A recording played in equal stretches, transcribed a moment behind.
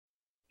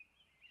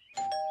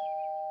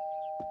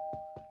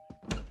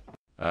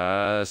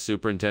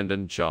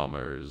Superintendent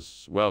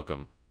Chalmers.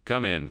 Welcome.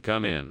 Come in,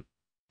 come in.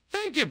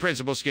 Thank you,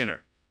 Principal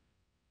Skinner.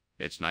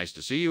 It's nice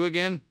to see you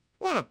again.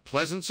 What a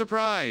pleasant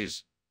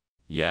surprise.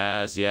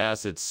 Yes,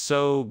 it's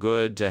so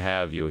good to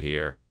have you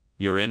here.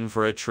 You're in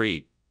for a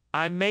treat.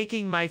 I'm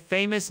making my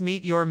famous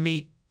meet your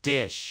meat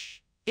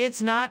dish.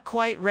 It's not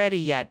quite ready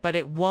yet, but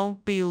it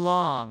won't be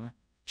long.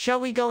 Shall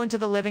we go into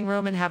the living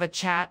room and have a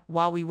chat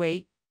while we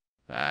wait?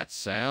 That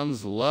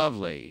sounds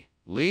lovely.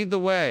 Lead the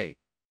way.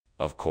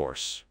 Of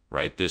course.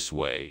 Right this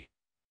way.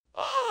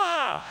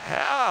 Ah,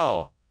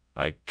 hell!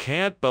 I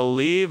can't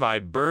believe I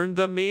burned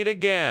the meat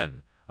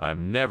again.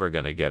 I'm never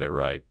gonna get it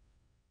right.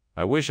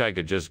 I wish I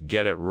could just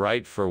get it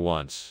right for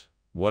once.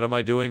 What am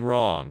I doing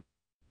wrong?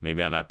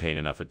 Maybe I'm not paying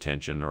enough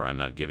attention, or I'm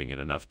not giving it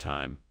enough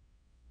time.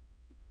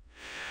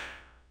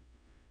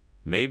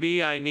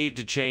 Maybe I need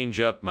to change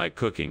up my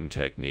cooking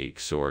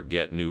techniques or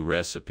get new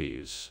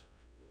recipes.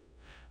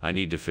 I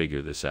need to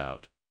figure this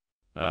out.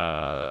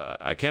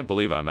 I can't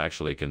believe I'm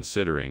actually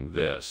considering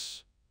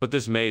this. But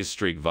this maize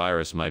streak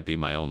virus might be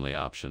my only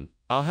option.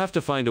 I'll have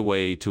to find a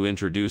way to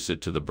introduce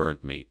it to the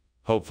burnt meat.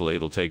 Hopefully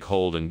it'll take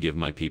hold and give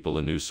my people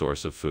a new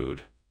source of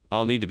food.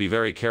 I'll need to be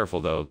very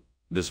careful though.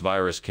 This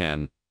virus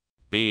can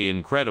be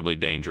incredibly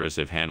dangerous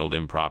if handled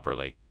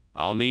improperly.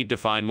 I'll need to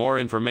find more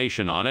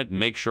information on it and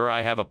make sure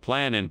I have a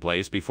plan in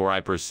place before I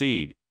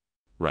proceed.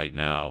 Right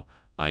now,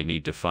 I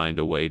need to find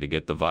a way to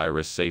get the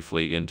virus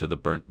safely into the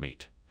burnt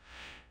meat.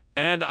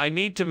 And I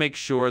need to make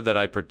sure that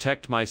I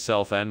protect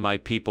myself and my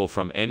people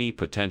from any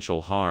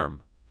potential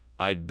harm.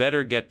 I'd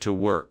better get to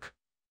work.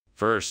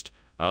 First,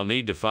 I'll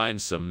need to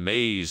find some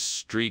maize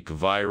streak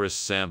virus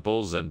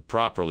samples and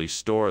properly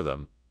store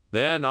them.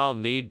 Then I'll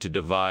need to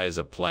devise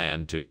a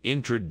plan to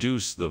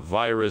introduce the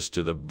virus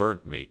to the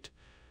burnt meat.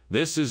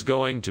 This is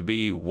going to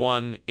be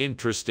one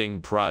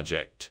interesting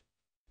project.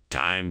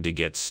 Time to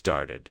get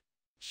started.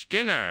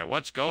 Skinner,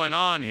 what's going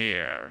on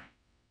here?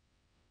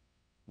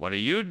 What are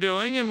you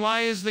doing, and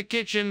why is the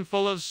kitchen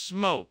full of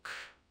smoke?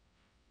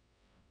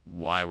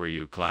 Why were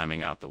you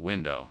climbing out the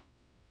window?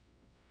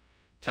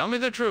 Tell me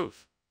the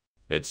truth.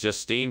 It's just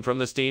steam from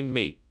the steamed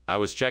meat. I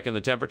was checking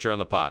the temperature on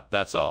the pot,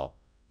 that's all.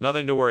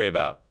 Nothing to worry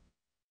about.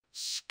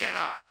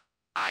 Skinner,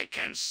 I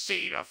can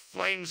see the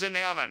flames in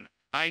the oven.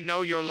 I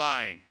know you're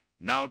lying.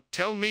 Now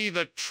tell me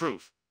the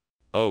truth.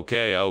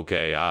 Okay,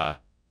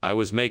 I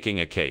was making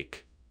a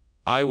cake.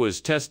 I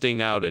was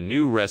testing out a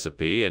new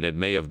recipe and it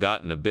may have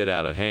gotten a bit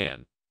out of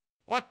hand.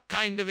 What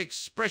kind of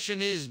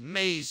expression is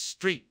maize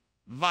streak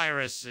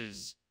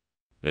viruses?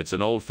 It's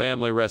an old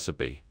family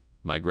recipe.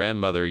 My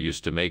grandmother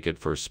used to make it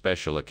for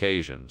special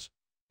occasions.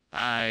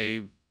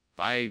 I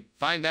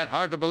find that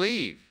hard to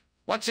believe.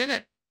 What's in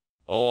it?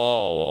 Oh,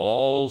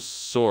 all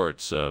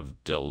sorts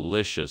of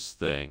delicious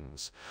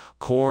things.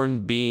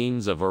 Corned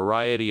beans, a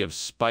variety of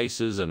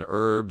spices and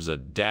herbs, a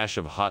dash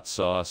of hot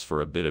sauce for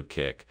a bit of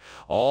kick.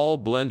 All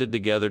blended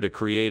together to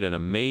create an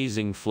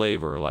amazing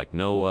flavor like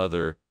no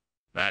other.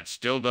 That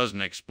still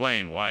doesn't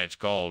explain why it's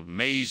called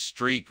maize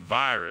streak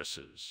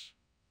viruses.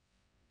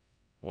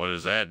 What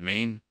does that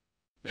mean?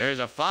 There's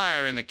a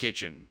fire in the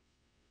kitchen.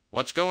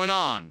 What's going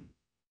on?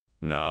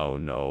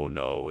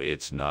 No,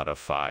 it's not a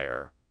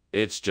fire.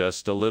 It's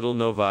just a little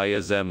Novaya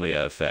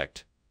Zemlya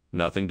effect.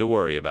 Nothing to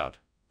worry about.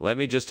 Let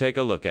me just take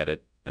a look at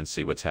it and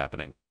see what's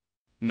happening.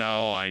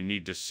 No, I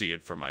need to see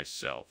it for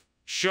myself.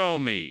 Show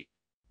me.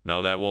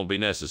 No, that won't be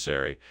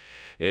necessary.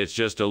 It's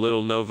just a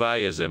little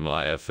Novaya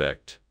Zemlya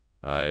effect.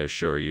 I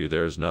assure you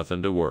there's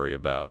nothing to worry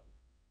about.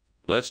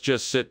 Let's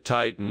just sit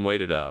tight and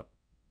wait it out.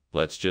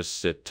 Let's just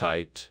sit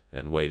tight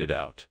and wait it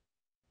out.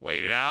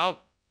 Wait it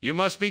out? You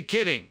must be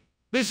kidding.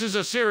 This is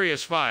a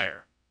serious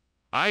fire.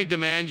 I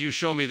demand you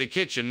show me the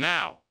kitchen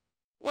now.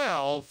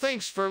 Well,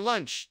 thanks for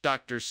lunch,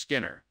 Dr.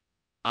 Skinner.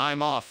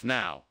 I'm off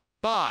now.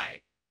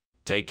 Bye.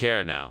 Take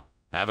care now.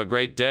 Have a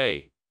great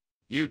day.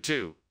 You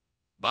too.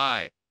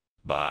 Bye.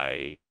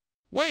 Bye.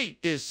 Wait,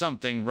 is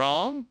something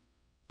wrong?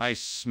 I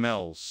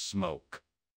smell smoke.